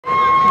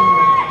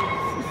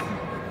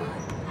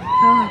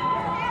Hi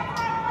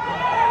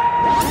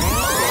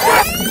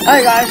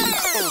guys,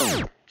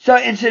 so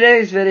in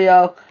today's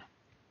video,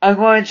 I'm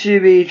going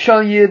to be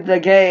showing you the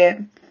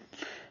game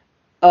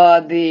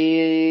of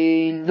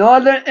the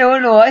Northern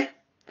Illinois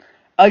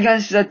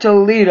against the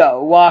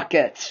Toledo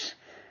Rockets.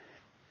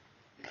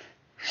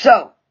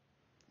 So,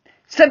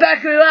 sit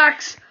back,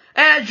 relax,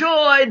 and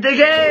enjoy the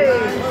game!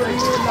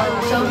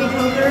 Shelby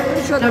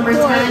Coker, number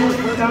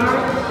 10,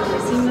 guard,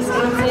 Racine,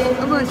 Wisconsin.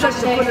 I'm going to check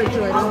the footage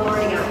right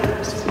now.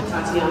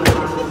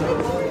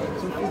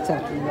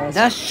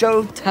 That's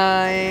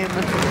showtime.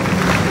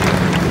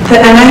 The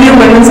NIU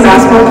Women's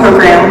Basketball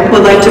Program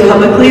would like to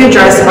publicly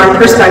address our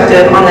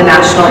perspective on the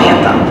national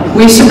anthem.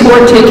 We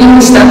support taking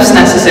the steps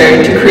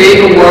necessary to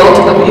create a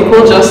world of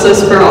equal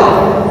justice for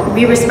all.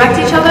 We respect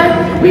each other.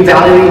 We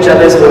value each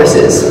other's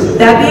voices.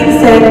 That being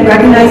said, we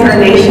recognize our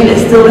nation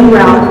is still en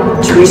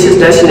route to reach its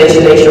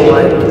destination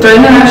nationwide.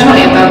 During the national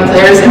anthem,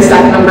 players and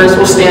staff members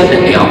will stand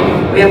and kneel.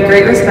 We have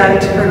great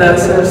respect for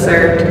those who have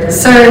served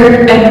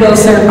and will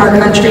serve our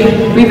country.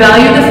 We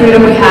value the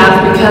freedom we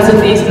have because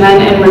of these men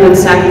and women's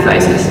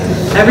sacrifices,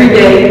 every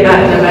day at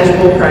an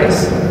immeasurable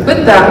price.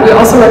 With that, we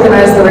also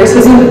recognize the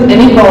racism,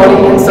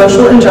 inequality, and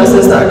social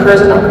injustice that occurs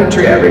in our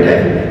country every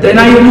day. The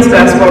NIU Women's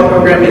Basketball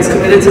Program is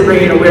committed to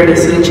bringing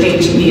awareness to the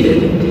change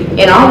needed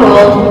in our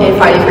world and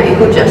fighting for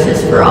equal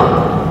justice for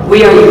all.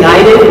 We are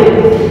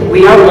united,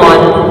 we are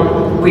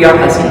one, we are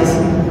Huskies.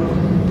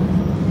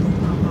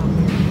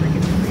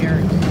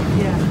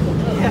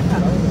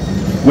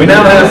 We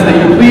now ask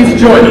that you please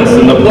join us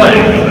in the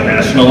playing of the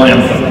national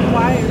anthem.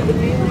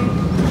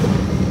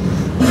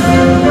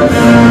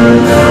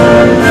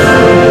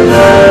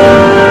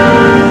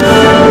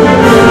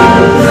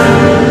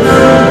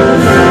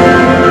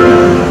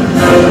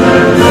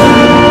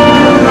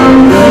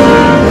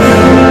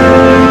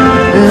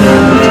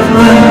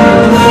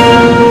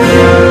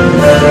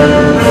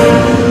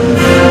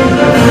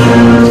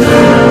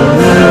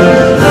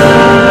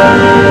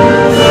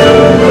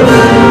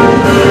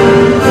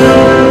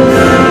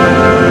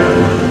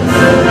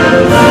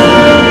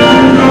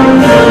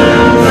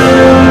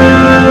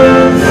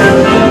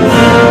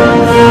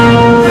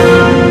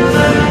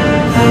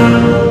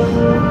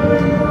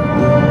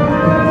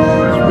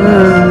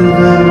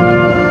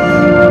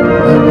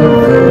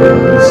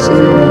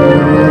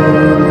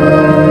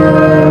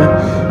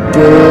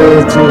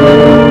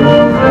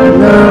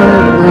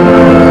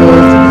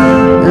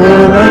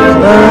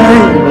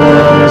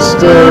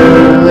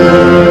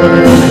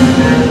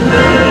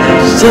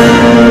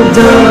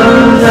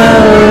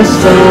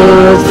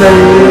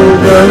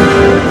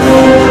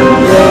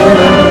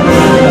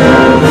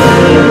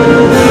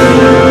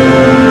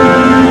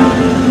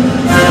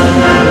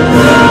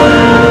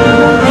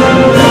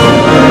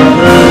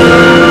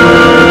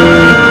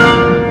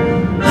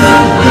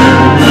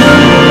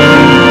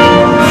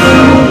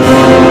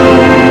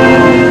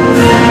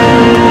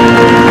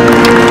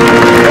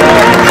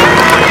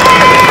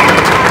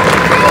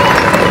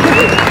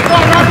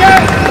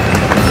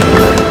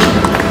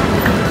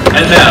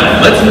 And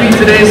now, let's meet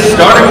today's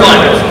starting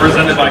lineups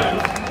presented by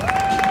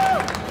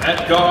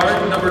at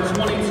guard, number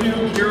 22,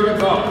 Kira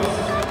Goss.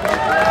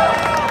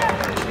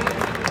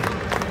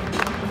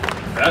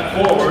 At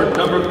forward,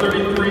 number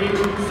 33,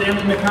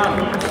 Sammy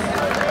McConaughey.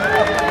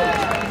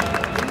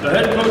 The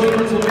head coach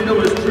for Toledo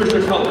is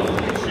Trisha Cullen.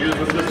 She is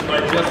assisted by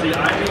Jesse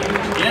Ivey,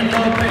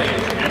 Danielle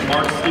Page, and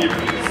Mark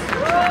Stevens.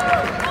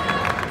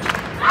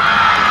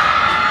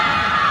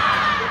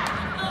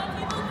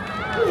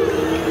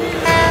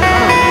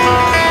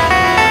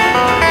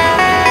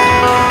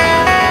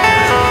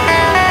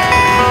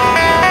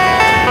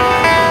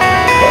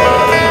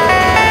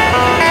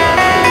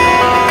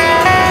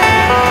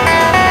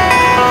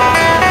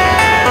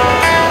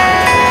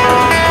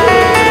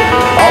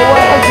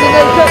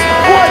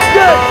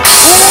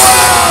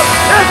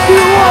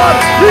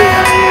 The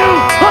NIU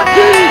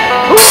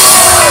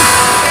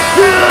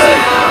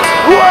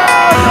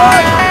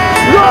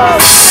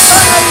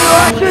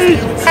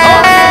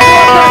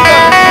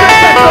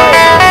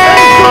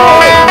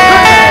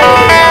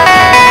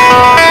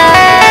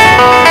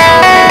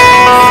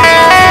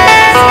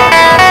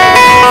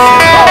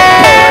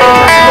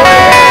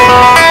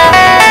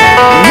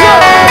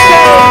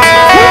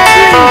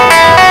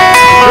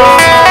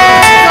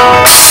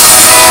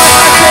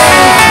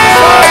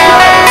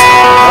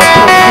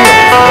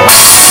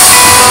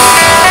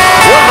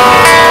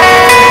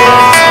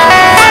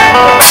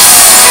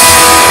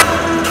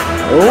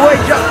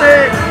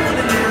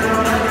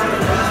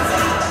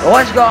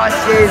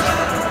Huskies,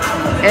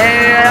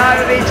 and I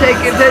will be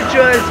taking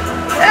pictures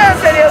and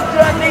videos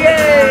from the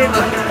game.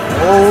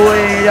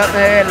 Wait up,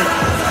 man.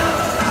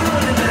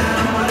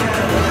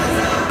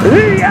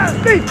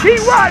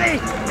 T-Waddy,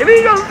 if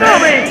you don't know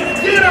me,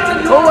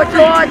 or what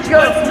you watch,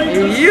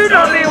 you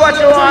know me what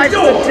you watch,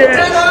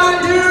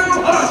 NIU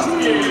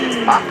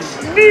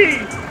Huskies. Me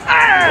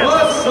and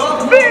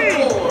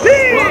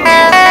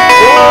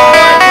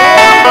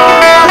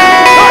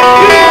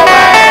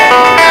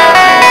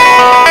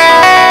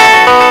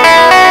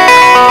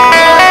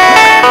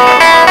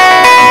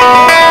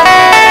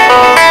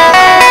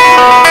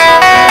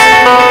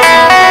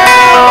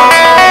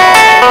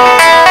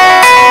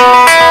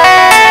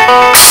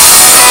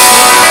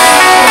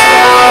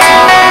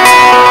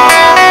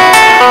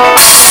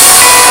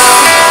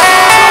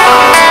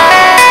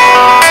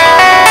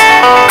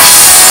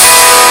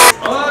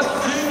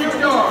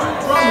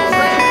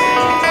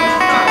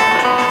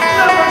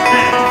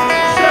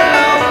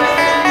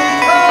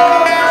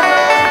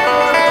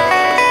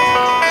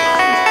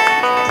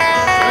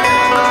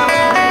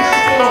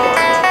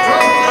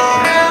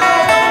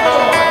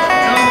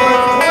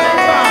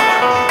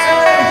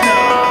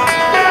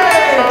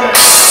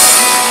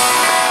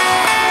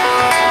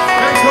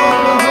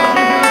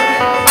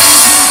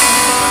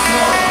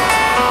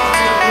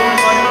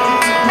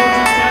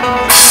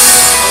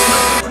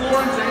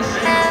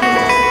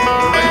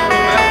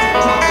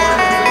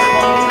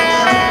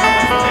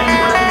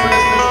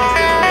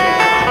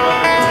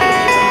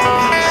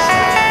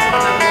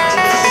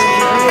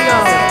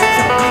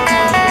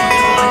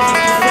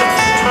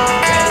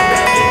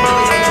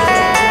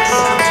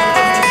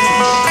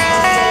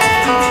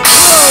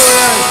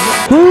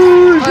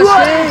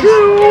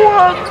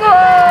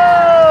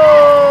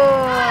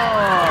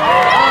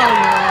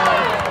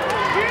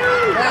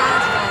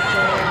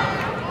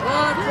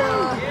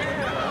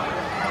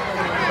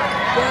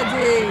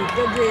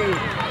speed.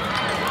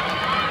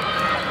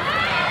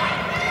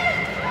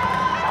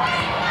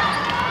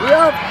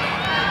 Yup.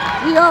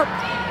 Yup.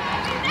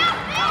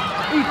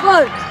 He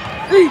punch.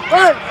 He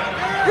punch.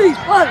 He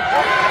punch.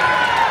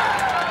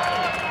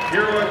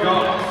 Kira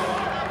Goss.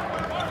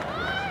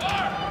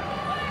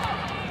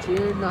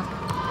 2-0.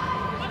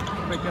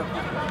 Break up.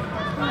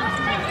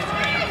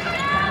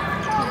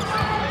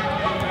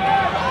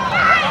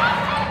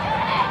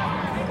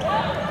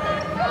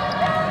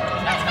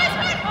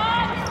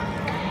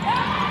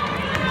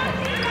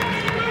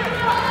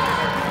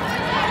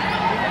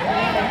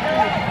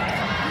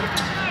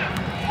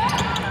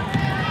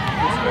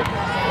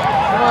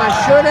 Come on,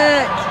 shoot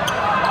it!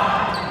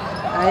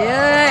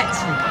 It!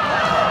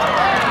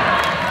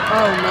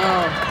 Oh no.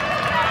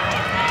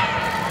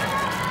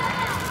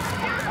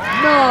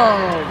 No!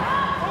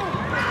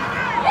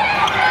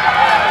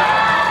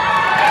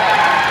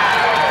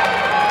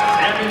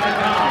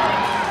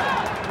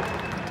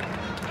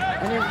 I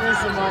didn't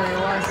listen while they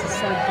watched the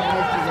sun come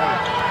up today.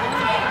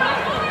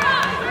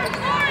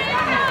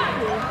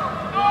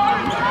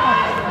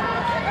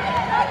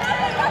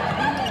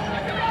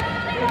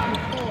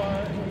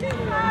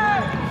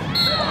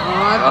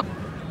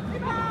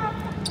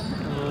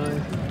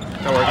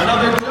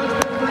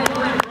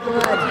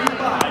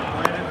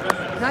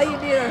 Now you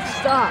need a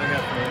stop.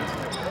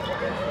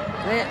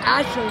 They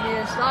actually need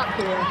a stop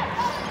here.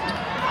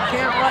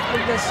 Can't let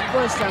them just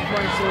squish that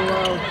point so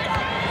low.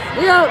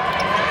 He up!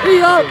 He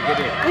up!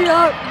 He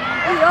up!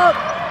 He up!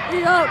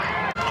 He up!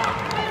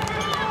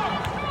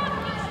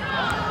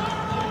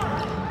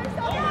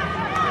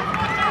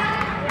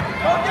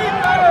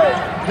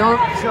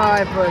 Don't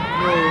try for a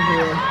three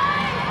here.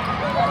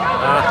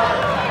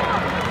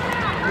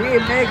 You need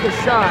to make a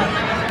shot.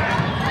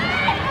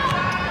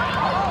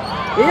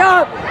 He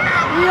up!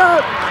 He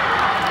up!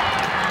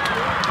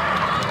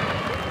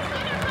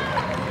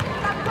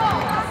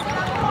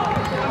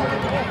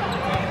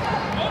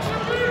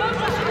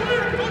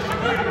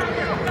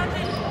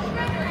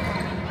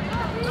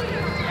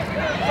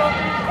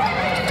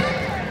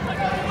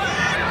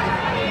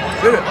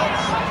 Shoot it.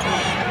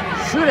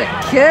 Shoot it,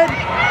 kid!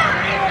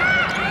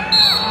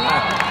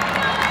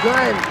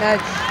 Good,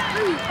 that's...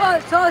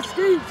 Defense,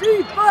 Huskies,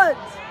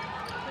 defense!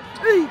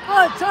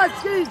 Defense,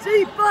 Huskies,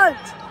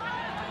 defense!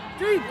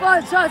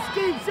 Defense,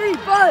 Huskies,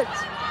 defense!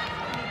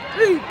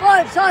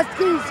 Defense,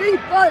 Huskies,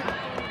 defense!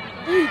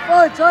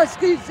 Defense,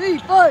 Huskies,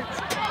 defense!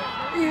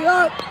 He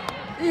up!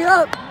 He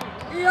up!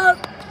 He up!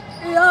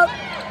 He up!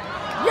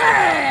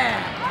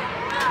 Yeah!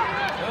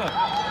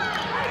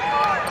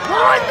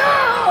 Oh no!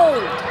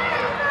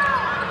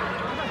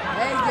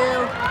 Thank you.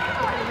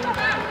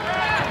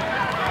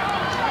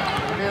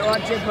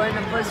 Watch it for in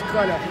the first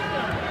quarter.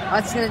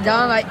 That's gonna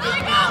down by 8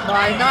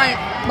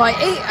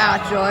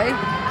 actually.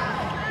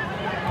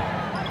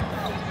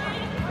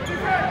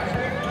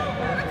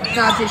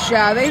 Not too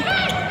shabby.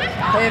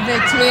 Play 15.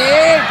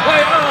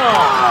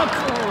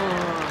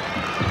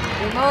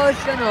 Oh,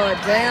 emotional,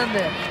 damn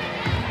it.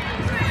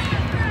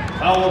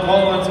 Foul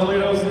ball on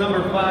Toledo's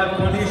number 5,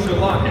 Quenisha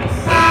Rockets.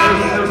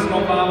 First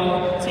personal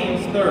foul,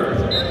 team's third.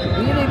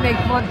 You need to make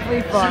one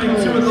free throw. Shooting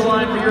 2 at the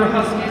line for your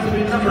Huskies will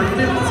be number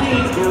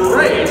 15,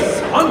 Grace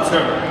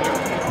Hunter.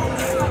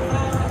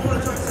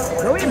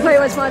 So we play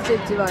Wisconsin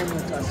to line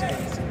with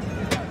Huskies.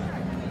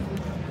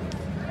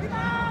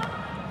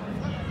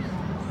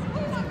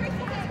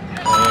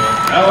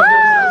 Now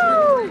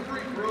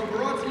free throw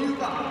brought to you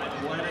by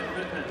Planet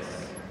Fitness.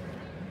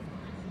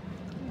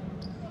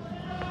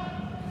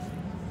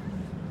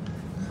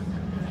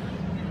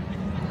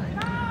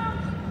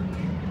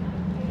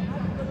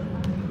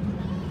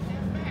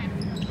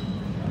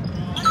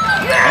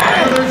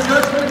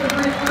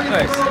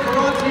 Nice.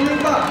 Brought to you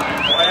by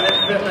Planet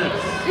Fitness.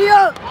 He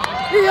up!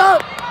 He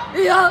up!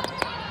 He up!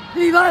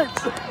 Defense!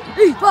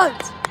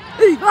 Defense!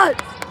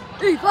 Defense!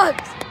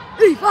 Defense!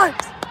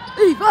 Defense!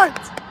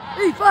 Defense!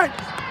 Defense!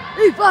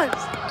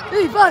 Defense!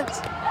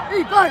 Defense!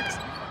 Defense!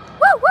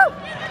 Woo! Woo!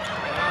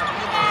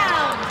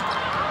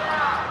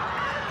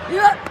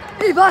 Yeah!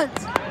 Defense!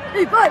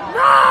 Defense!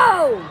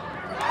 No!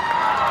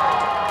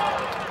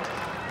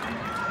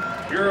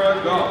 Kira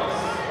Goss.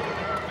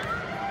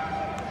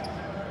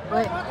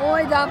 Wait,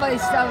 only down by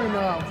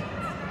 7-0.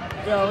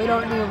 So we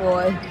don't need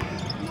Roy.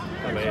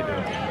 How many do?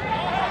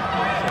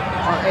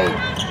 Or 8.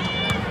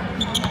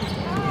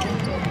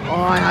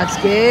 On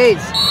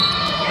Huskies!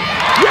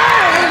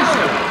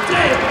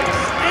 Davis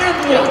and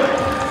Wood.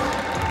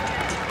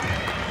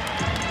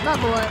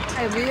 Number one,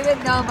 hey, we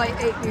went down by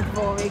 8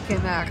 before we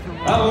came back.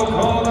 Foul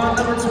called on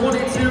number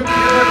 22,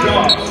 Kira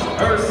Goss.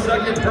 Her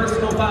second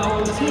personal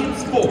foul,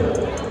 team's 4.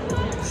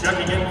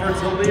 Checking in for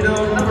Toledo,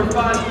 number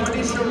 5,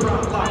 Quenisha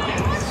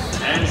Rockets.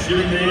 And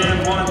shooting the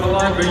and one at the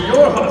line for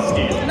your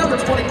Huskies, number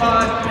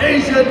 25,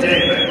 Asia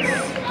Davis.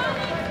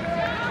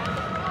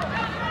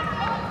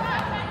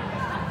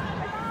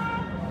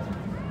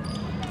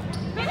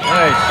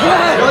 Nice.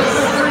 Just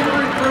the free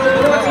throw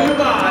brought to you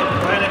by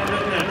Planet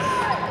Fitness.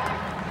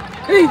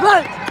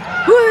 Defense!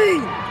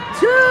 3,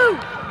 2,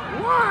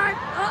 1.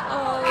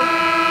 Uh-oh.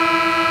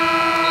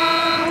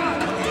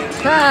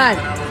 10,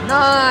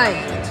 9, 8.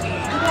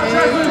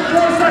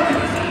 4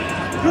 seconds.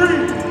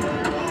 3,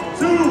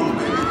 2,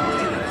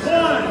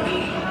 1.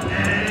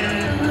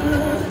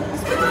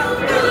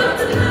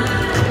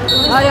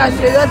 Hi,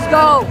 Huskies, let's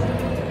go!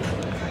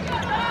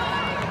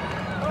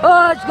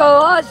 Let's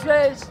go,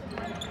 Huskies!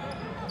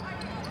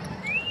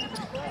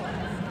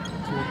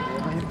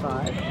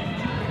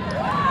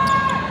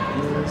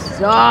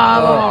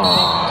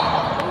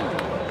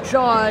 2.5.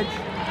 Charge!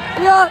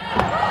 Yeah!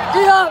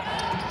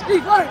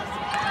 Defense!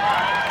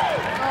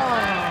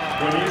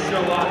 Quenisha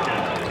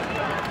Lockett.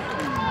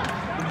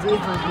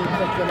 Defense, we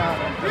picked it up.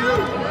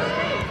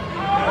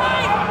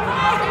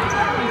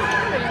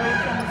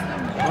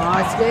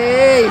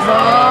 Huskies!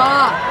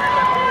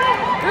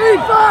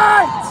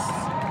 Defense!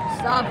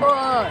 Stop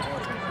it!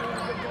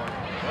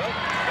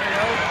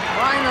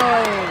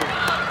 Finally!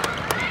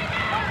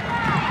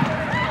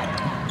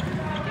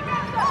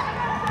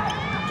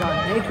 John,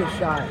 make a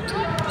shot.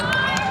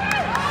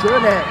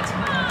 Shoot it!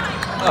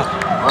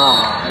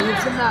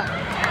 It's in that.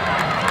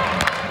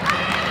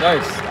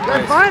 Nice.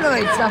 They're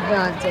finally something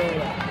on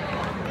Toledo.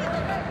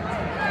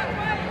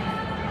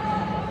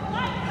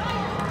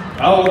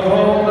 I'll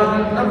call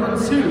on number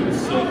 2,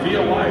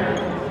 Sophia Wire.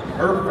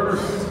 Her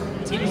first,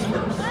 team's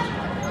first.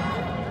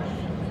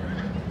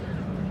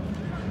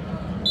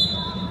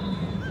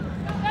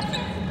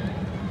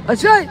 A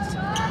chance!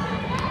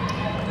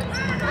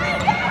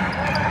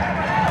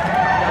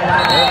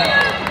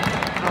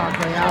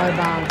 Okay, out of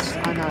bounds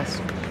on us.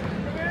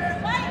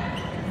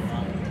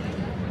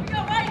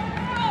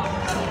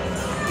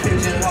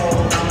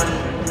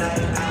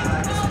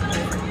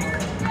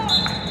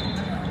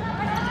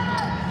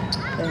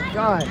 Thank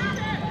God.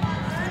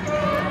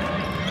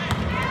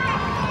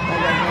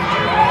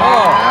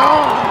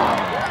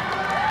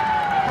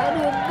 How do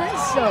you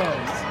miss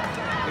those?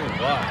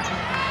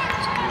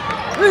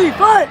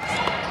 Defense!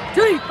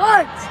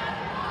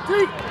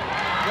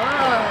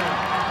 Wow.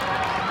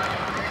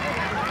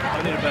 I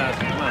need a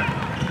basket. Come on.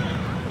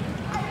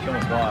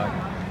 Someone's block.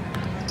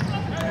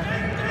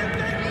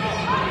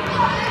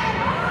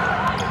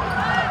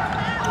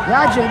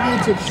 That you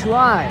need to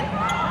try.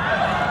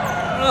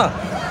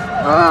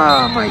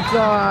 Oh my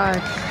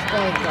gosh.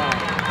 Thank God.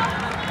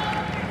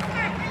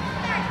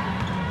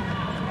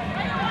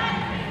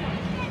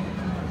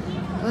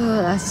 Oh,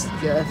 that's a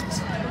gift.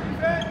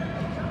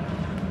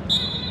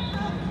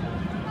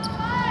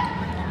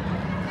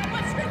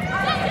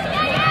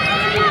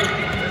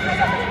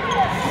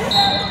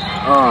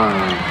 Oh,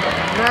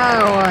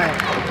 now what?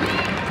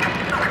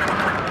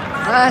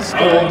 That's I'll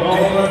good.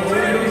 call on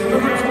Toledo's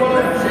number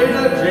 12,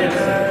 Jada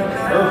Jansen.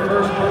 Her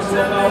first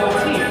personal foul,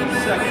 team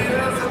second.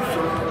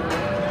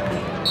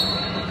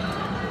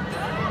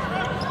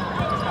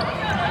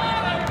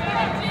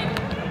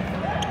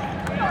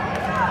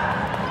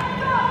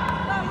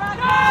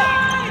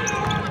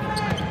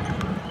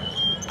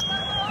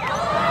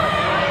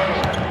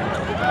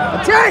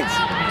 Chance!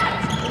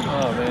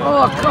 Oh, man.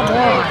 Oh, come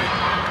on.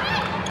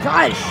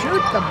 Guys,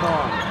 shoot the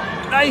ball.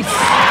 Nice.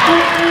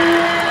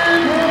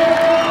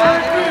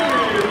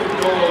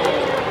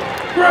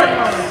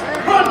 Grace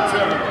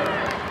Hunter.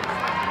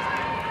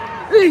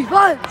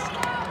 Defense!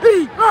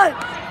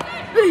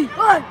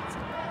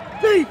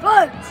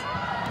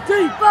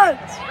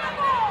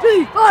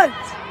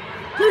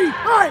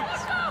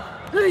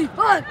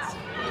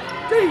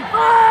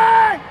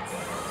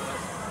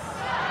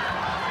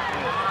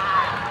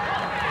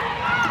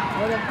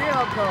 What a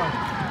miracle!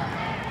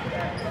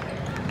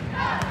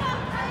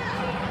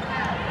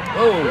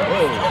 Whoa.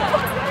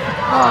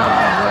 Oh,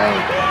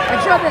 great. I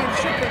tried to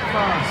ship it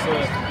across.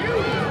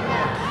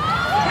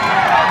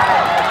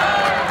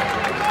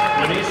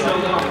 Quenisha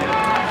Lockett.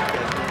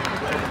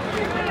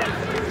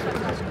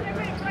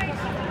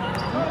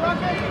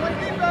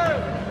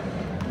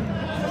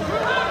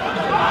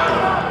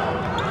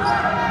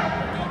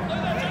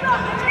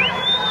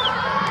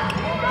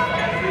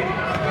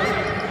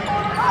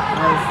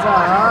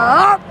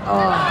 Up!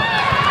 Oh.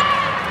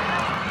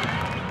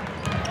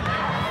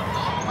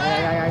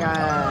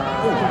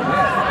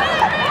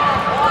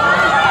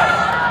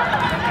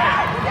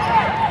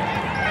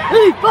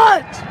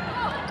 Defense!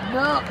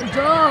 No,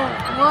 don't.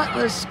 What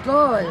was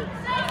scored?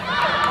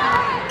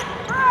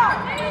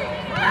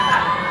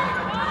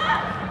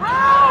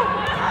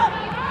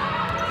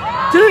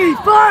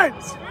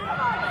 Defense!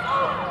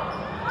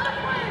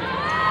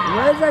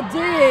 Where's the D?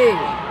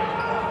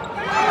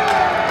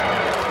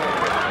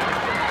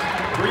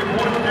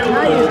 3-point field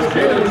goal,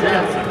 Jada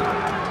Jansen.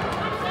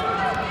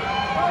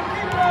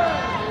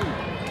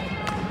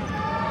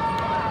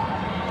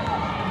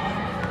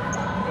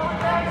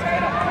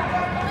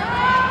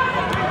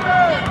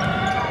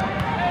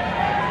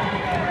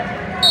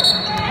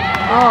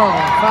 Oh,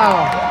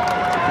 foul.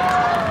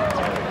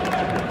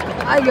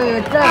 I go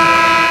with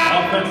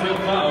that. Offensive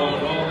foul,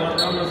 called on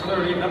number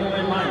 30,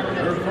 Emily Meyer.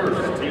 Her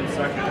first, team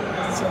second.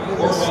 Score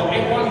ball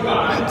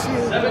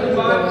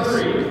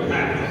 815-753,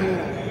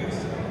 match.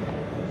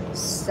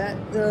 Set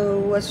the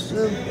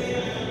whistle.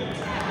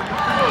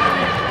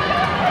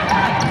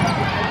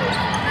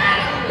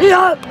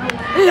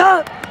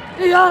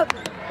 He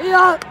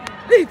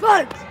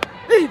punts!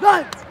 He punts! He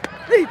punts!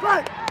 He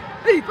punts!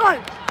 He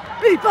punts!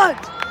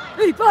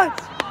 He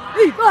punts!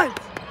 He punts!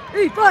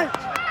 He punts!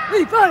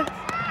 He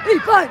punts! He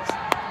punts!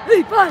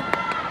 He punts!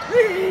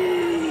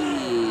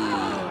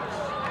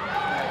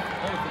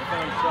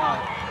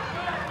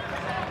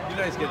 You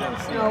guys get down to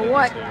see Now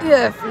what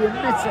if you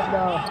miss it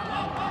though?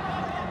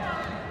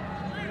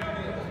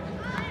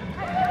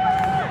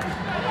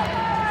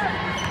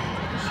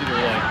 Shoot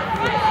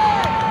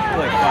her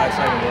like 5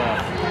 seconds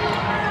left.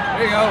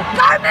 There you go.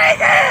 God make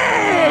it!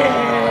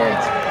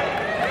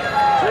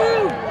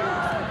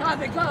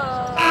 Coffee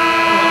cup!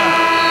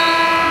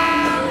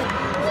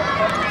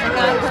 I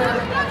got her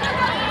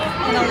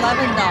an $11.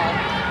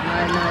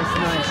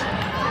 Nice.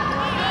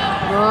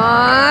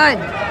 One!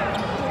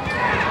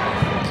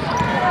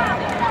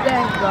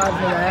 Thank God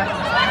for that.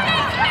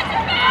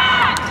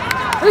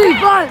 He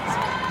bunts!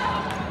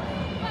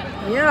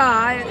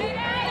 Yeah,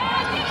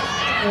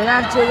 it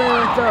actually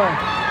went through.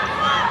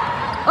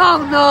 Oh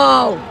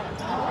no!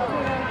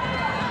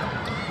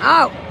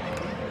 Out!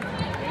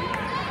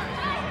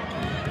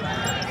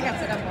 You gotta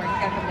sit up more. You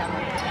gotta come down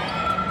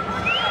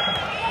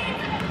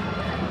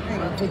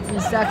more. 15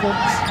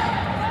 seconds.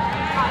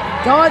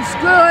 Don't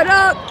screw it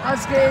up,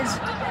 Huskies.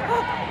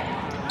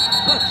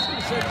 Let's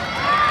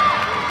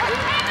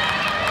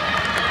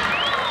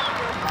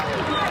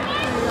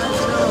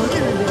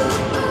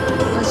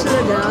sit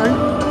it down.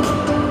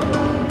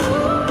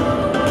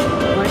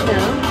 Right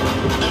now.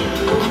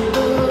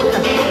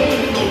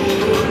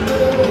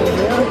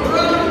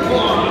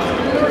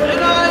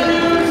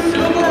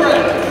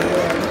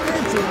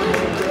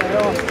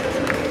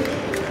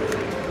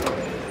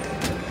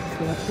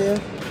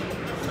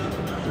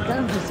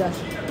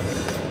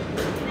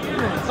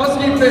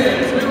 Husky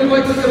fans, we would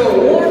like to give a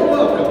warm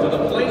welcome to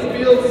the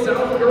Plainfield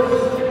South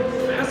Girls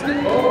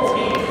basketball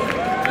team.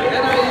 The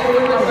NIU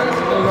women's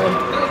basketball team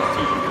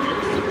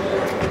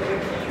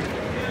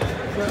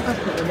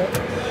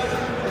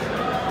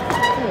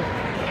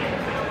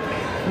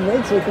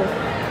thanks you for your support.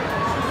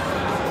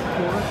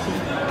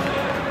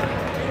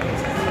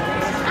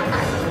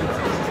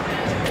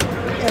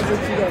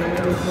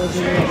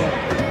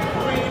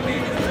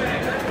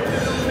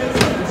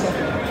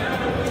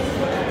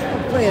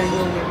 Wait a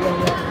second.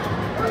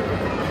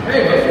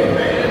 Hey, Husky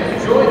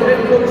fans, join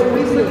head coach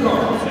Lisa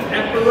Carlson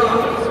at the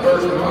Rockets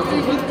first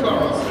Coffee with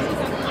Carlson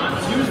on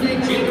Tuesday,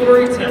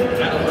 January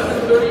 10th at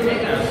 11:30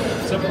 a.m.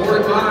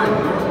 supported by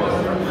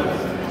Northwestern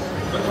Medicine.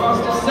 The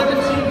cost is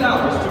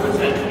 $17 to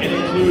attend and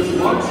includes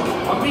lunch,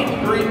 a meet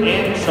and greet,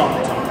 and chalk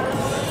talk.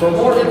 For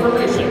more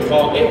information,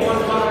 call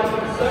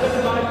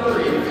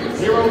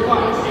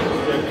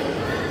 815-753-0586.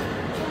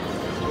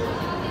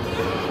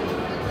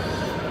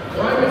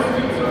 Private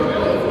suites are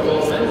available for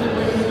both men's and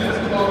women's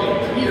basketball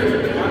games here at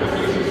the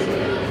Convocation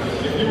Center.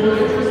 If you are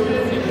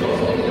interested in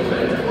hosting an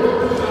event or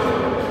workshop,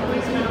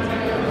 please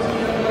contact us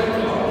by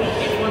call at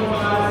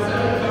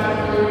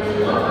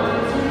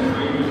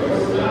 815-753-1923 or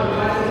stop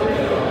by the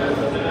ticket office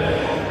today.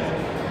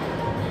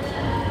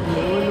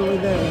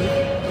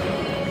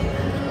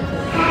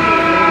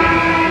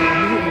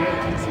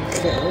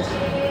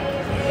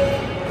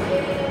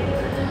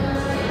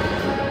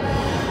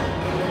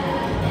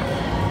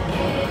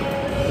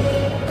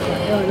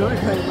 Illinois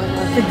credit might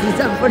not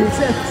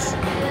 57-46.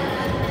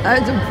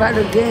 That's a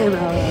better game,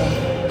 however.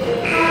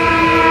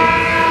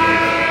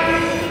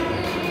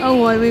 Oh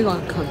boy, we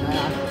gonna come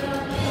back.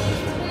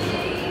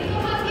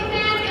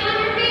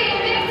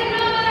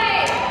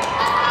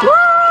 Woo!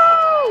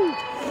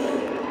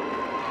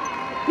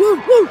 Woo!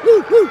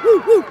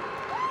 Woo!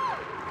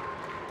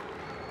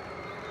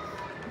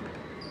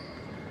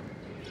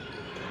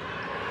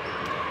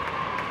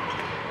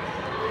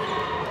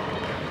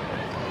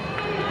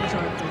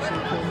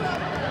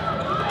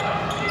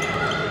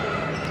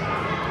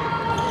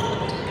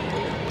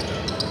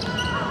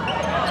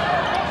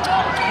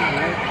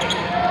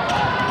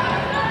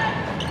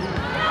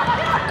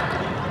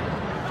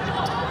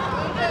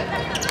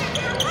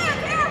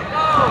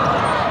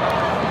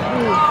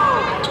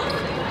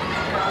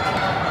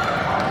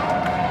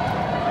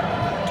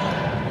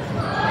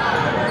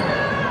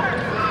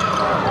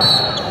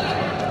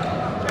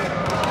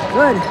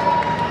 Good.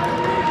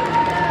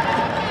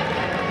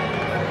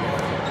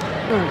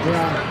 Oh,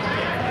 God.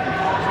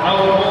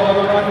 Foul ball on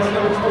the Rockets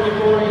number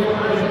 24,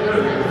 Elijah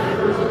Irving.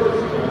 First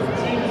personal,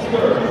 team's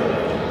third.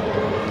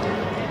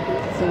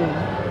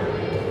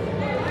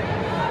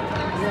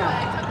 Yeah.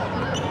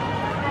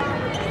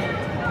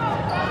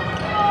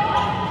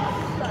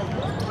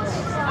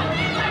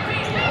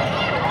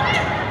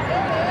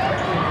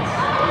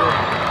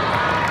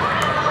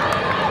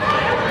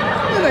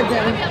 Look at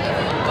that.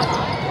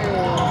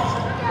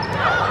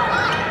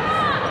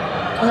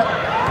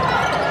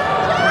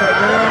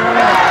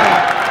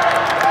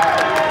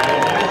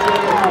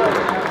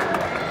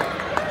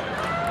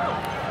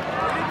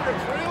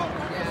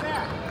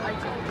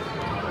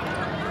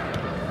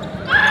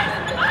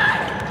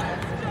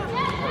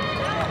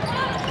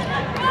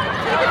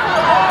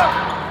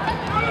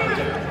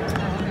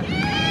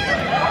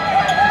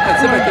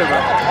 Sit back there, bro.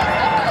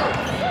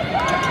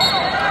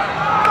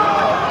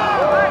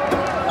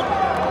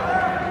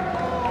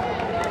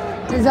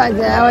 besides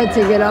that, I like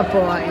to get up a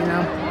lot, you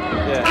know.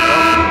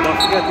 Yeah, don't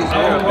forget these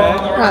here, okay?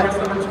 Right.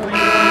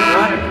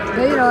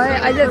 But you know,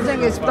 I just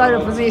think it's better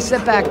for me to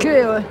sit back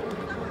here.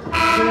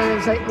 So then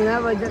it's like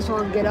whenever I just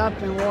want to get up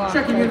and walk.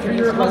 Checking in for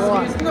your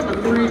Huskies, number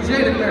 3,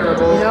 Jaden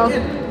Marable. You know?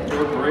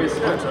 For Grace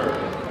Hunter.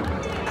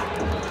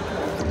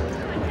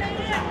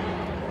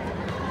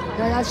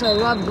 Yeah, that's why I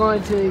love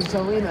going to these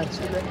arenas,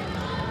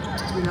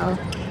 you know.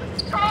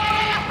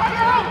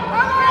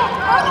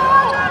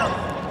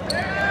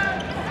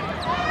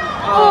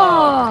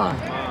 Oh!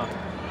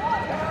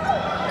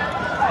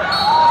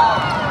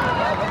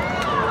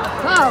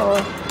 Foul.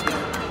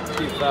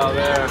 Keep foul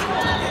there.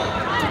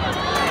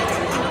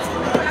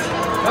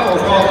 Foul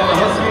call on the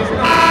Huskies,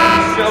 number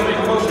 10, Shelby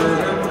Coker, in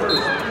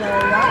first.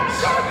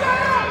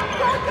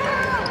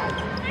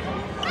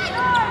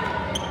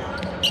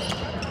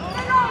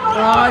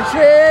 Oh,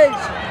 jeez!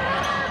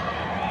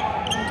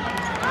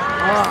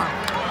 Oh.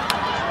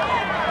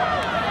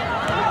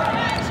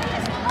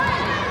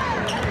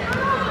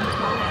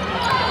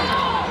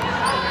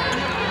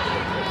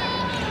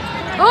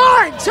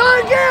 Alright,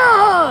 turn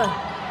down!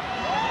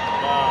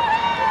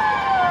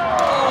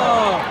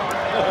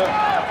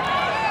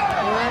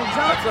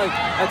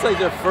 That's like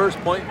their first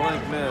point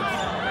blank miss.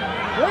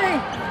 Really?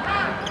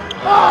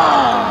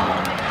 Oh!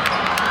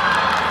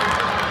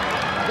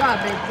 Gotta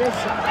make this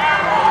shot.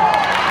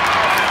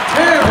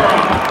 Tamara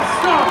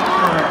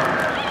Stockner.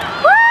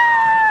 Woo!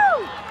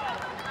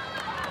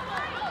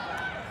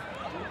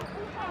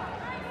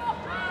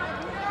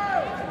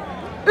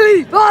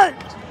 E-Butt!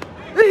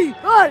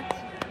 E-Butt!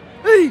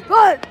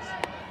 E-Butt!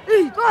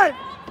 E-Butt!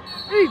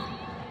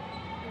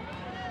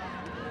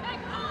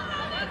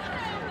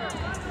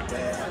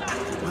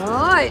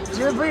 Alright,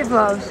 2 free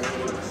throws.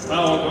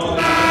 Foul call on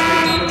the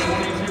Huskies,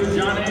 number 22,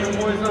 Johnny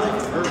Moisan,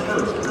 her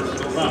first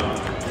personal foul.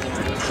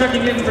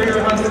 Checking in for your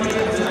Huskies is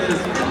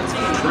 15,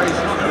 Grace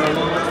Hunter,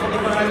 along with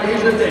 25,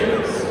 Asia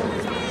Davis.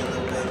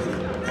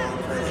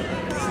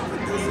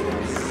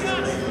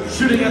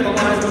 Shooting at the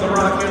line for the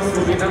Rockets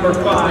will be number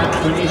 5,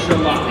 Tanisha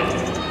Lockett.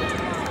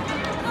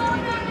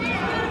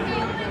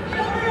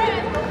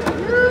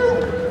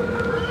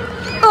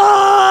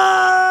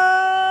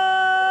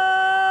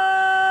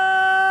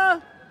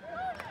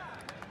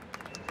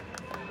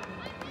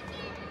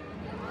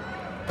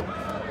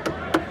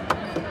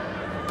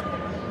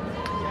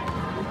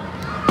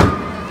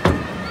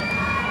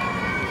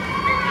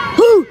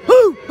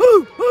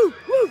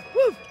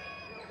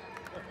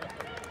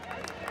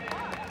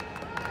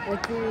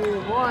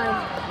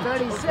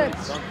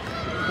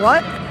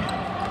 What?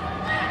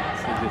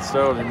 You get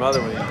startled with your mother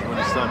when you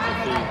stomp your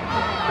feet.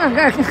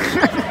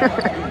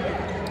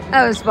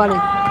 That was funny.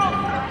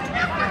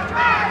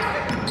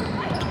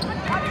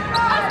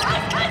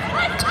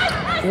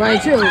 Right,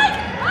 too.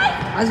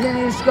 I was going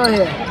to use to go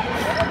here.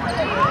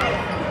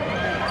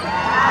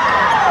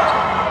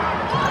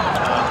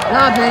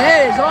 Nothing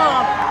is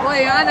off for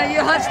the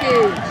NIU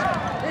Huskies.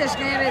 This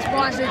game is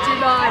sponsored to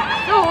by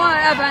the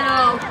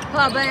FNO,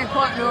 Club and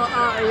Partner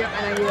of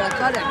NIU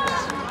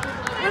Athletics.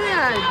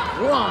 And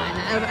one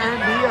of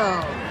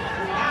NBO.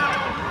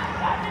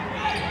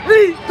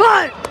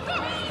 E-Butt!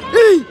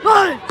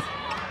 E-Butt!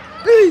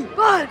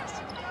 E-Butt!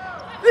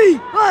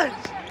 E-Butt!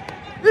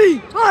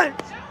 E-Butt!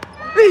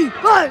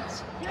 E-Butt!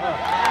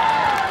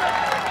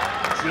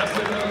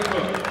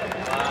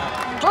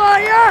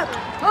 Hurry up!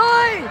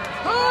 Hurry!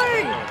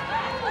 Hurry!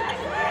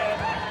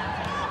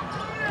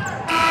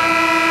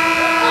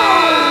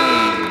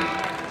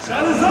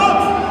 Shot is up!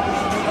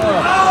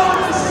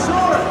 Oh, it's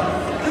short!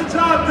 Good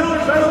job,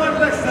 Dylan. Better luck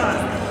next time.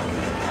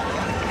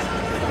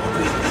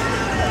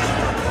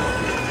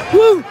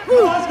 Woo!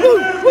 Woo! Woo!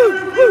 Woo!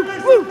 Woo!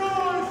 Woo!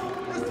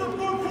 It's the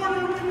fourth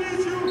quarter. We need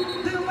you.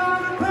 Get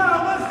loud and proud.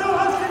 Let's go,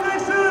 Husky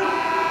Nation!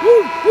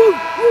 Woo! Woo!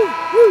 Woo!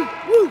 Woo!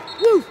 Woo!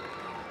 Woo!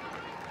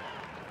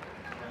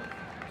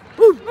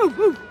 Woo! Woo!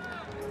 Woo!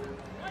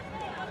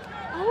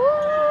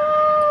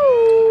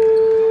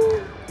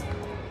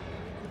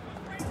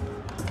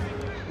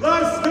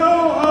 Let's go,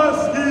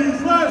 Huskies!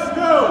 Let's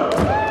go!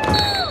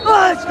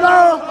 Let's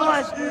go,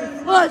 Huskies!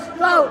 Let's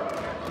go!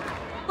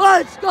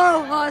 Let's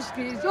go,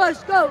 Huskies!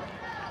 Let's go!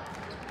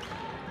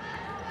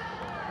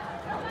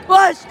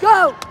 Let's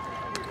go!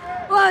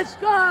 Let's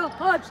go,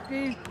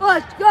 Huskies!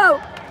 Let's go!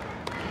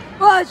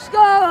 Let's go,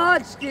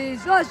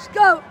 Huskies! Let's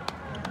go!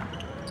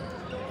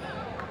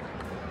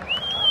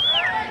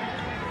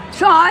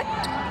 Shot!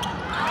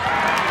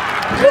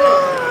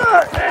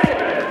 Good!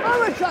 Oh,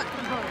 my shot!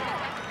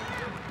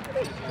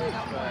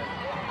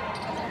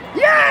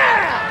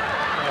 Yeah!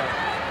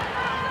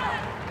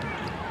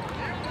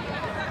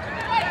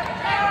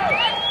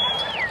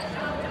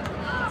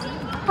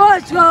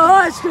 Let's go,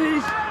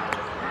 Huskies!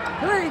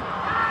 Hey!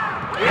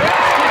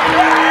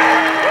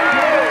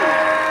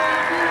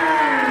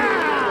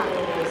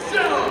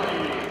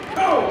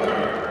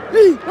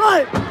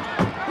 E-Hunt!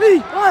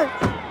 E-Hunt!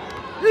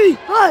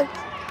 E-Hunt!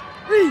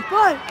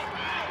 E-Hunt!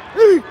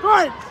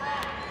 E-Hunt!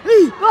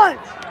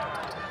 E-Hunt!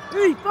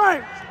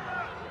 E-Hunt!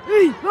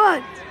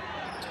 E-Hunt!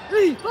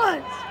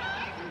 E-Hunt!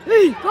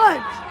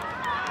 E-Hunt!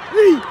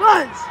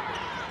 E-Hunt!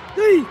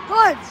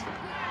 Defense!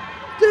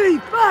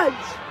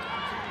 Defense!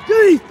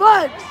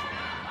 Defense!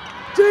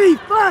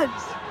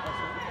 Defense!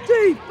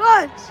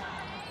 Defense!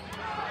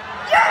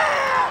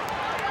 Yeah!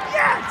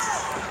 Yes!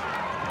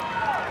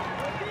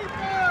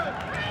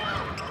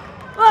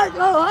 Let's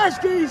go,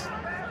 Huskies!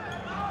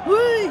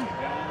 We!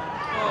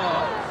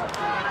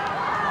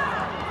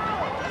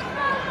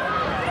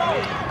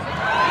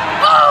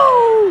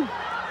 Oh!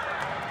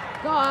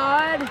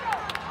 God!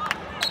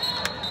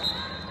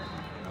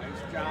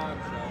 Nice job,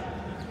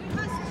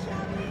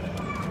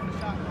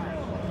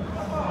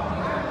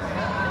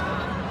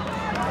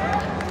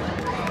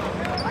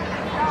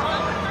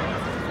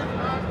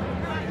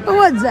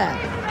 What's that?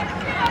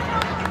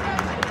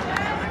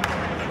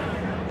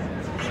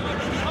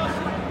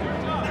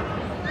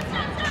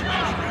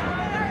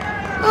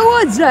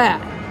 What's that?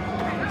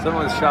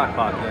 Someone's shot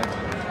clock, man.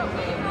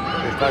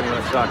 They're talking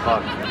about shot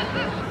clock.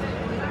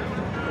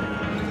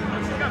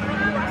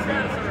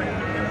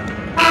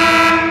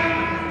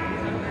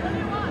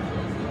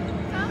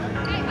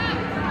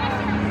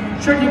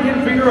 Checking in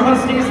for your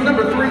Huskies,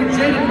 number 3,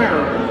 Jaden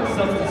Merrill.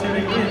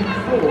 Substituting in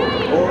for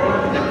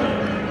Nick.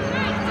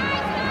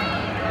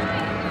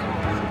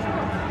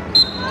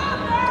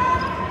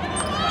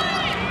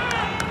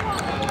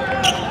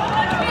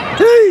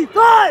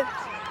 Defense!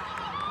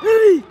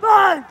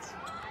 Defense!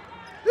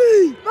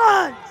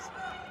 Defense!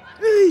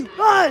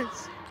 Defense!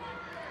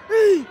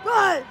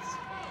 Defense!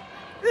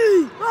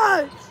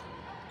 Defense!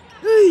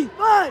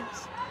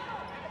 Defense!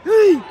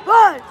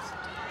 Defense!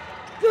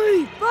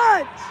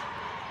 Defense!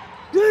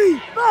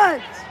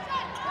 Defense!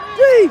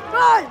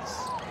 Defense!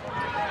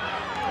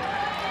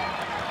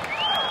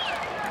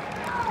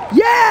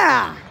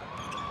 Yeah!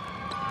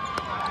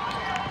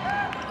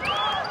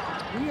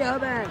 Yeah,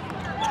 man.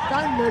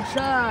 Thunder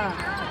shot.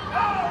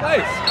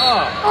 Nice.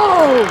 Oh.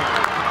 Oh!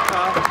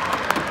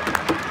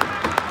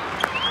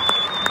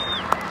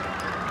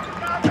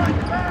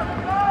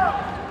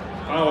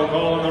 Foul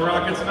call on the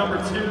Rockets, number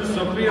 2,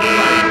 Sophia Wright.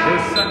 Her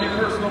second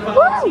personal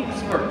foul,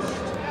 team's first.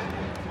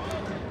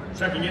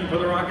 Checking in for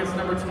the Rockets,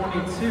 number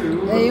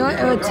 22. Hey, you know what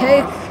it would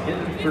take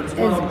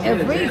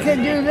if we could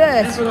do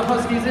this, the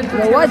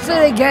rest of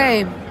the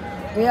game,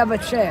 we have a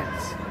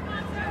chance.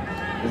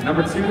 Is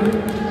number 2,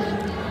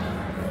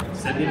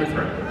 Sydney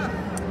McRae.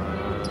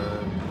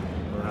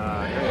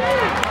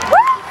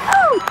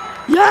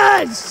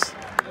 Yes!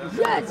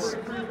 Yes!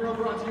 Free throw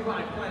brought to you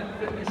by Planet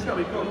Fitness.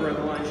 Shelby Coker on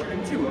the line,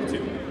 shooting 2 of 2.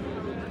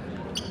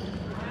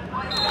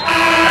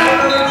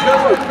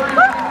 Another free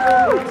throw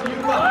brought to you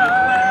by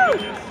Planet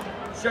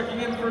Fitness. Checking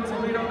in for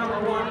Toledo, number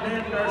 1,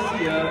 Dan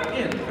Garcia,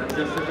 in for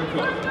Jessica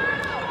Cook.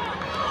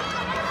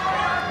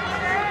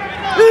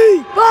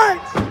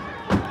 Defense!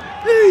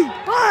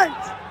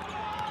 Defense!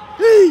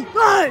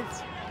 Defense!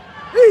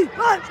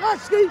 Defense!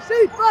 Huskies,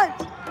 defense!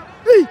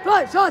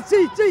 Defense!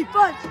 Huskies,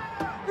 defense!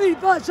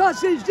 Defense!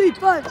 Huskies,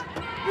 defense!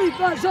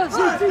 Defense!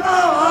 Huskies, defense!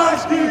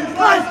 Huskies,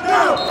 let's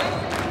go!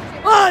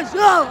 Let's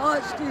go,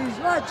 Huskies,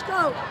 let's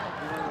go!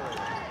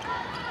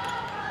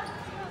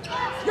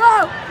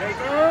 Go!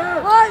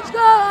 Let's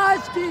go,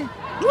 Huskies!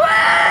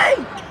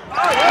 Whee!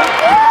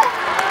 Yeah!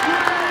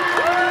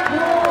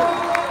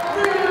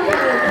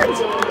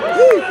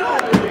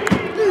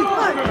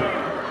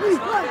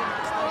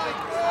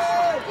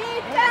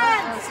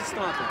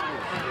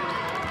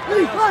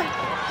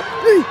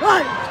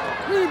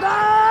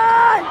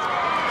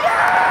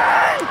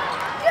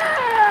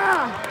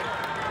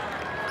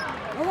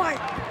 All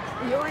right,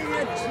 you only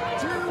need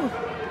 2.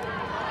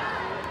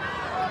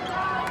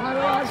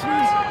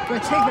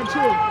 But take a 2.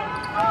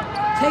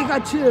 Take a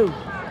 2.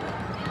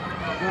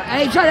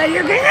 Anytime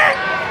you're getting it.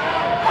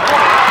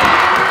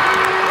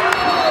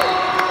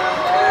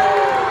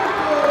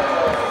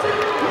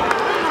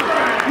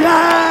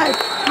 Yes!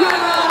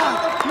 Yeah!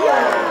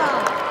 Yeah!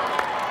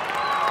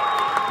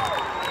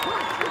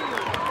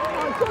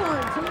 I'm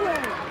going to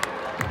win!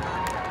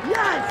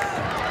 Yes!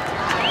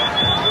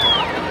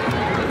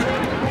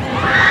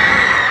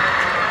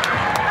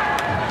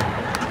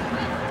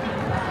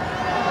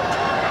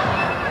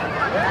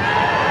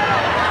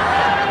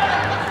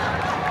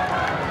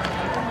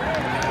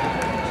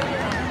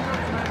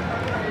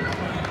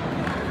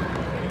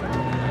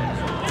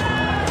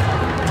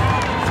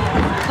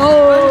 Oh!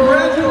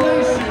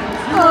 Congratulations!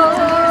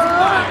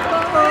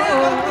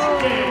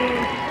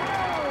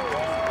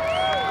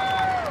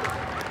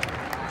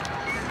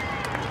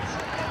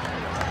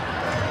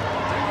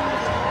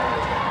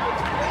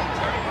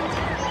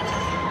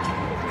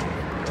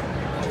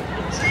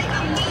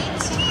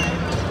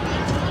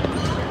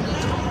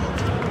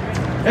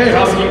 Hey,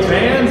 Husky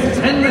fans,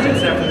 10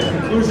 minutes after the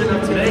conclusion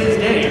of today's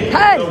game,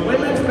 the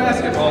women's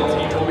basketball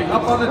team will be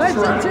up on the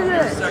track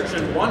in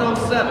section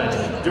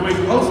 107 doing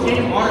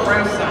post-game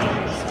autograph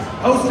signings.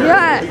 Posters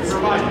will be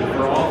provided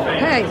for all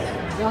fans. Hey,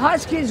 the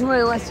Huskies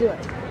win, let's do it.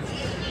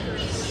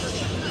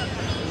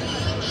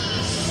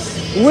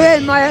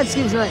 Win, my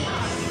Huskies win.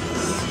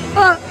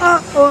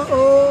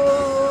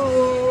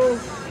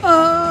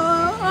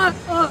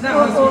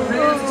 Now, Husky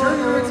fans, turn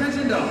your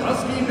attention to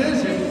Husky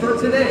Vision for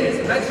today's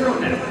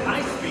MetroNet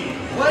high-speed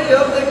play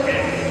of the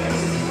game.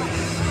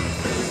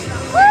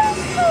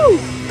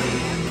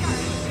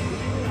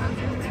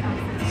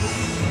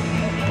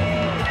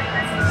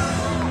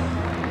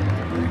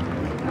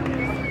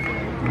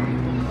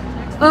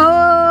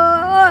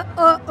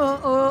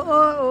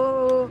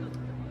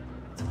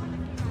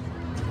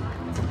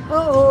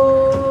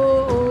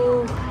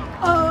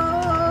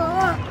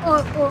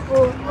 Go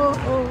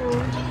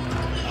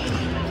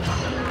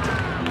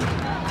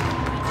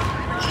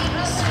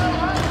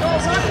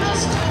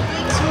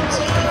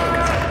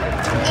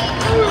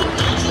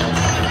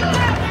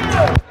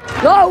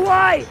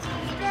white!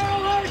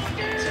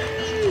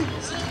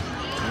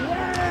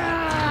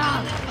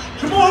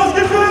 Come on, let's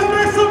get fast,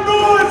 make some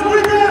noise! We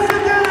got the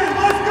game,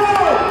 let's go!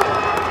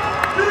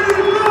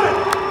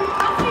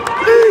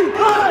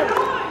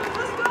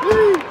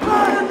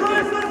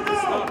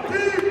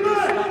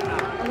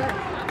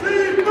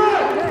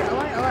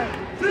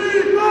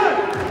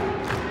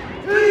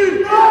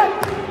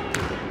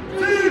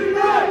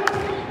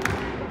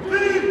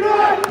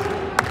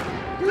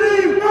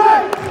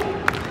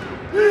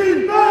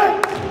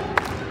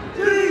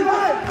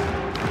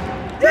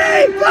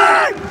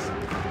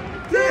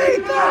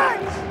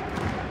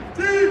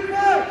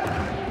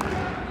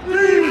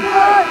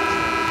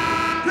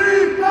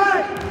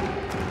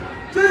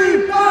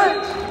 Defense!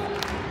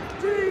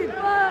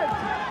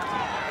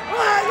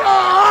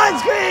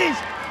 Huskies!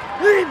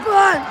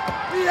 Defense!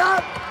 Be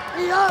up!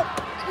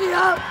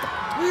 Defense!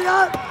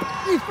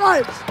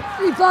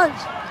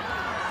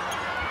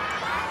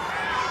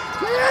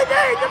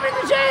 Give me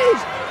the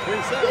cheese!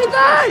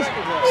 Defense!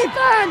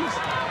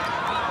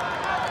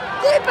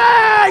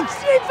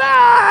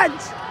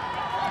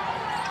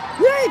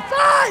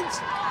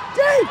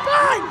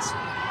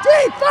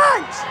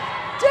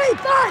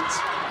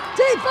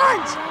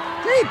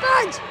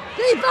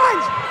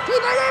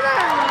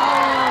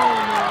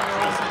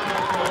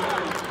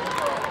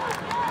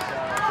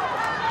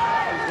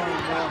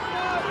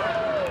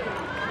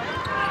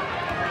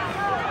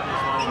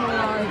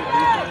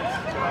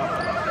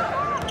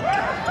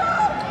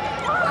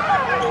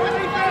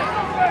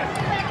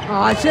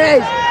 Oh,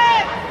 jeez!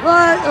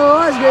 What? Oh,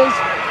 Huskies!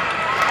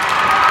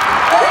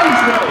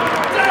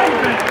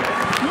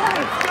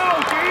 Let's go,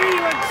 G!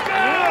 Let's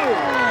go!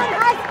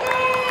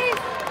 Huskies!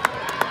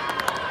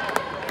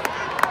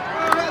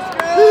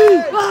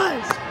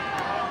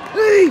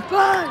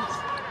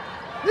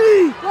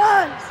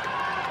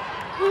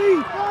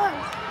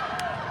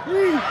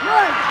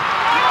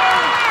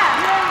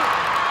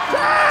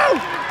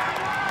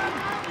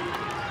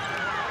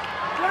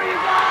 There you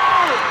go!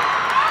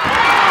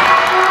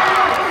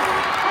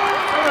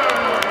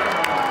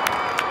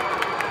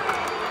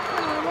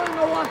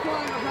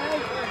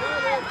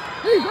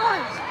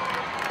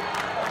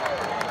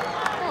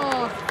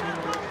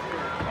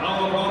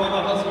 Foul ball on the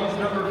Huskies,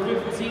 number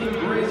 15,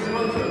 Grace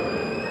Hunter.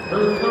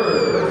 Her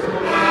third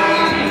personal foul,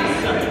 team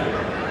second.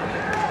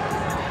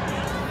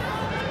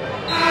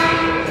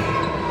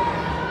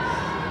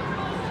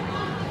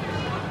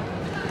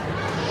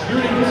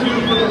 Shooting two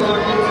for the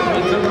Rockets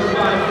with number 5,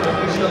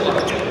 Alicia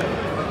Luckett.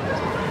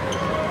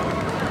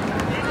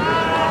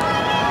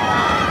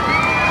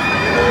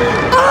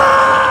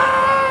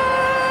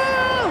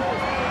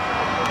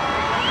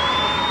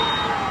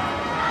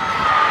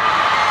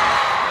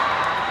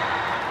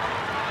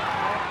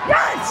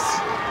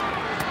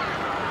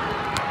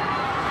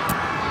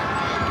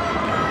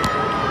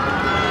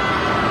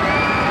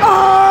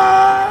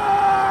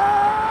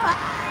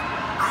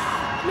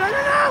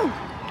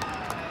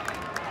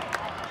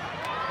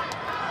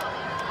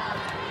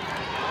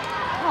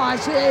 Oh,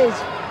 jeez.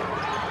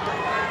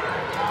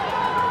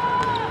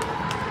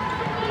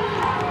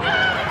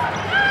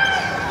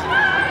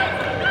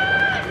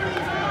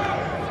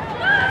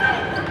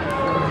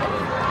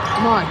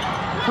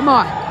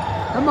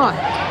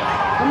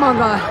 Come on,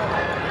 guy.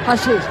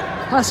 Huskies.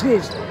 Come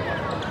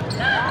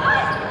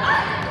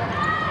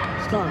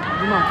on.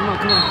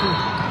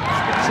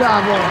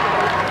 Shot ball.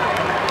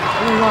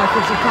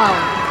 It's a foul.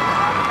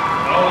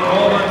 Foul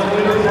ball on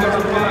Toledo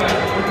number 5,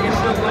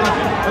 Alicia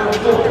Luckett. Her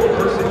fourth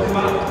personal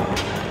foul.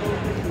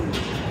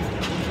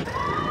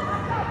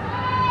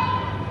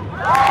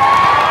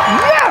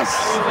 Yes!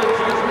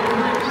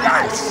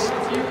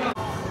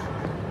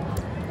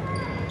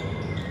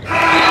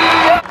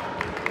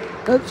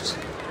 Oops.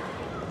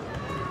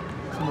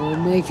 Come on,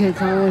 make it,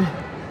 Colin.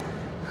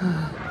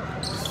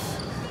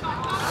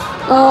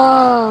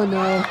 Oh,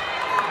 no.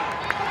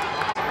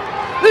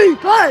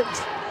 Defense!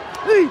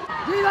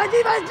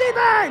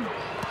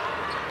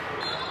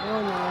 Oh,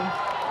 no.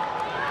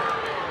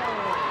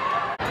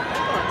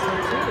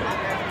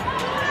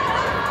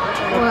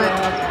 What?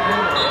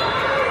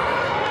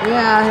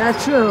 Yeah,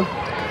 that's true.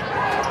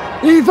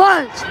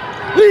 Defense!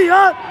 He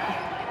up!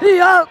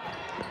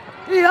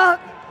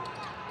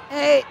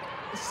 8,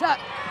 7.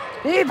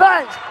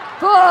 Defense!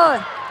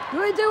 4,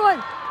 3, 2,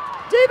 1.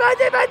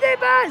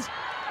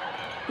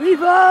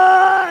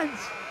 Defense!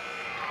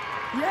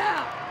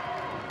 Yeah!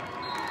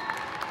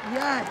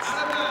 Yes!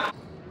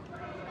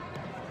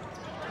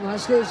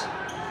 Huskies.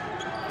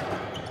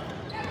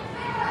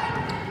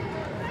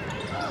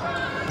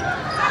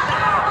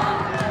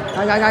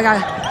 Guy.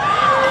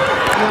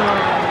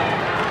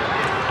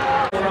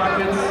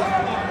 Rockets,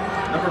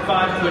 number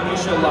 5,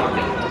 Alicia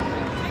Luckett.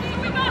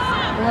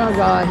 Oh,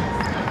 God.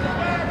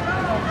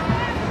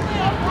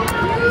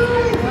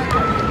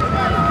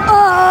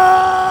 Oh!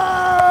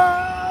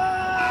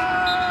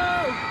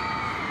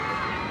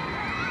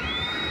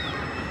 4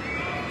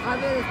 I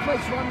made this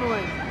place one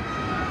more.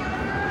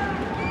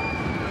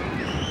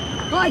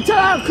 Right to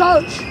our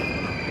coach.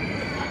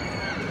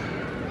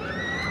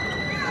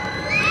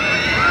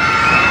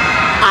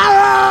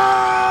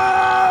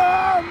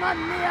 Oh,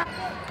 mamma mia.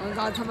 Oh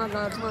God, come on,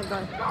 God, come on,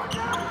 God. Go.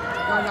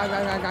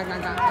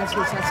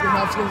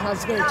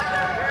 Let's get.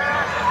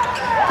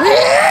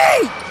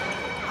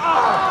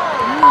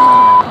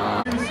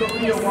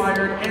 Sophia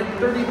Wired and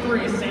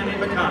 33 Sammy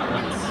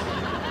McConnell.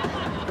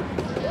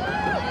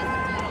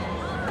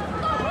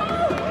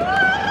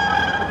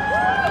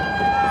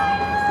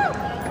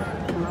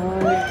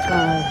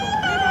 God!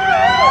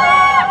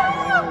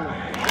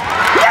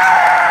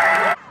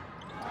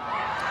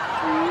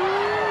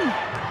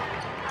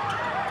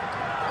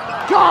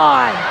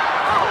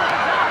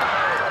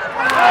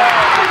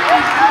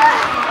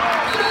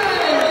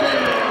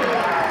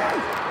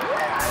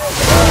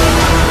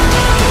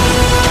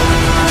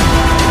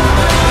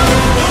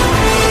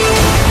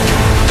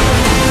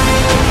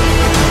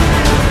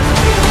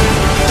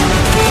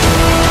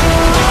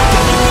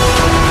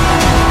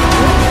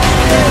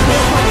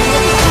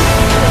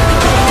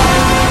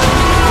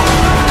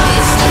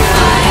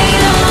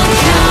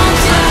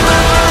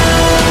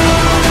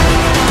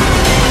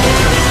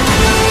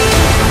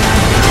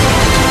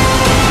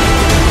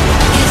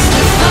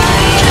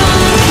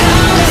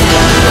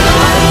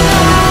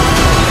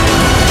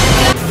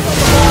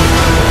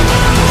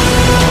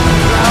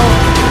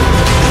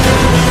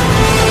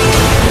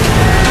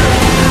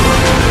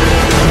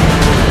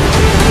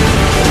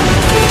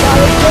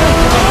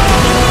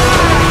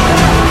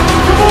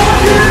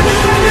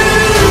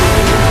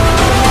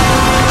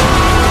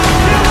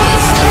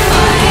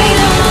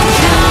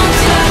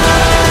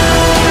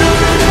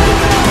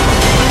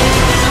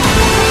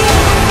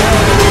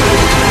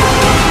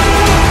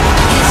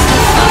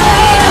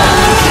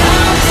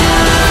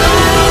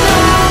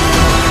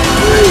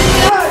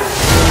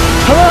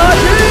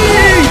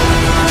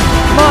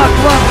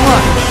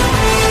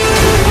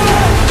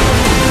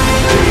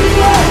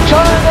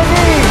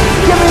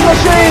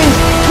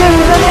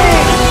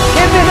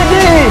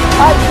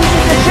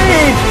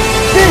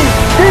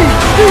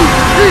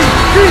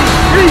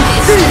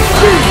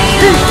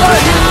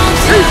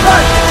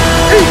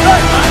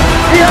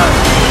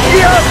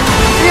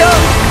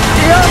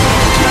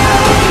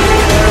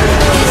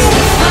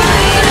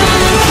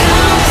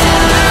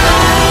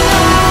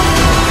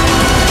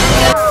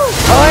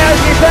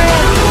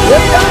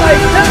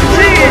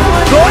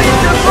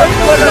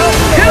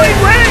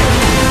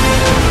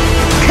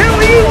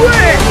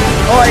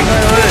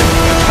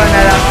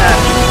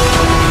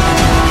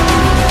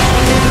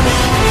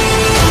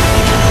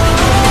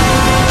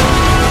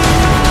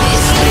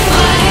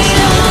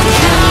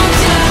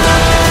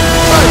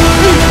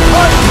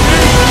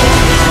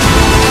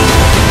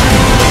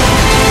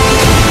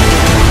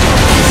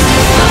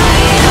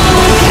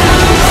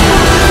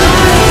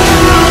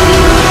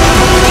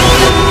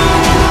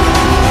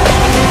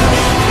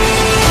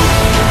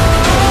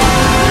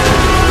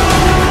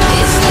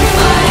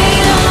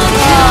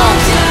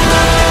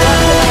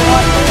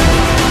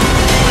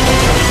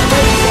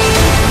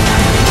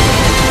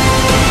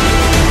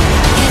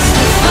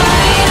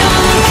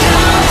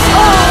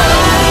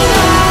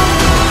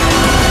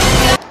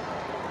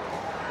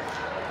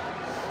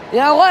 You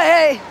know what,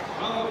 hey?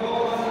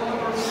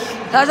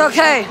 That's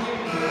okay.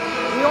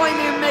 We only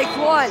need to make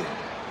one.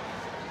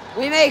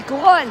 We make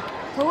one.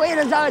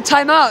 Toledo's out of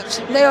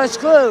timeouts. They are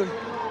screwed.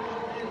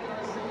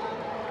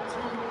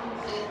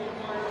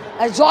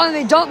 As long as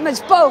they don't miss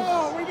both.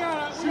 Oh, we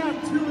got two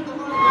at the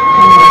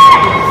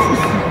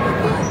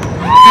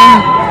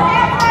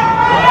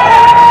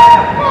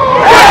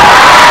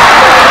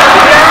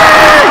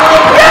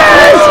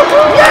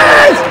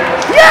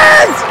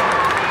Yes!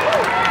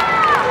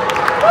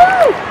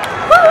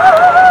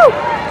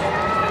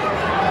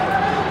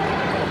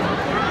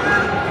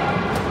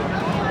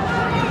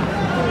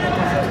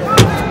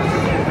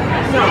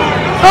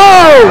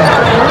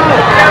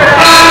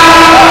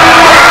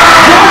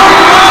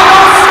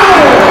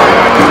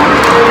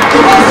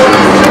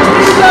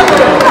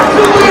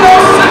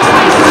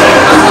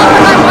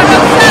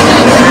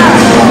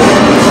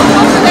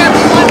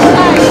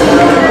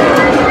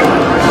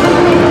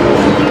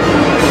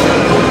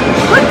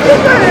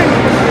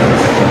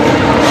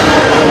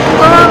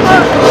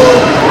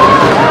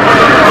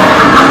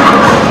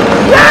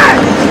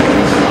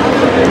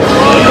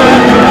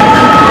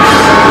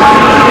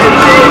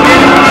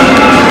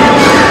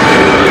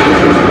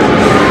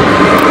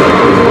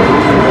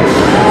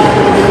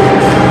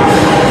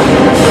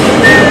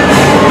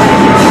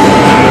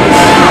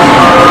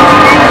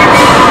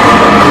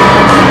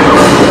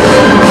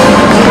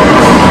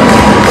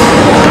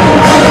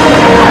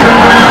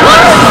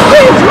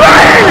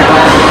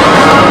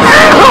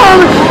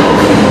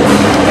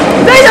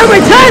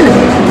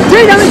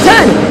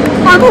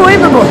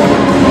 Unbelievable!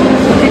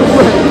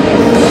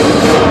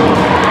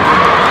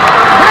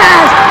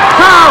 That's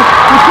how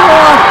you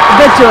score a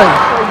victory. I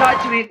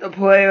got to meet the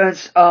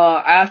players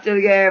after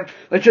the game,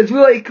 which was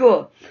really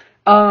cool.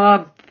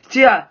 So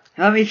yeah,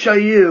 let me show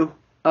you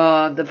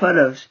the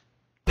photos.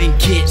 And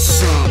get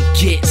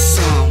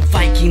some.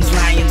 Vikings,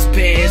 Lions,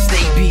 Bears,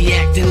 they be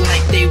acting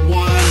like they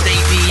won. They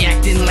be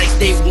acting like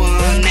they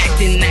won.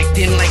 Acting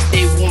like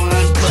they won.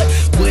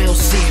 But we'll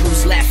see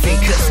who's laughing,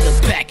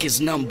 cause the pack is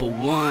number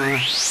one.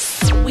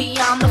 We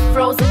on the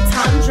frozen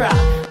tundra,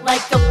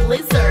 like a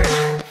blizzard.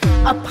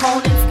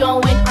 Opponents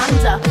going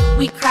under.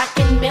 We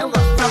cracking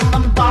Miller from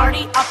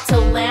Lombardi up to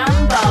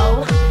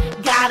Lambeau.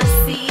 Gotta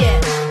see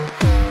it,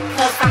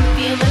 cause I'm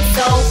feeling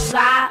so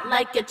fly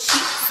like a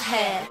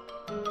cheesehead.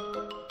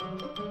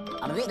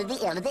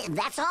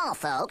 That's all,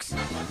 folks.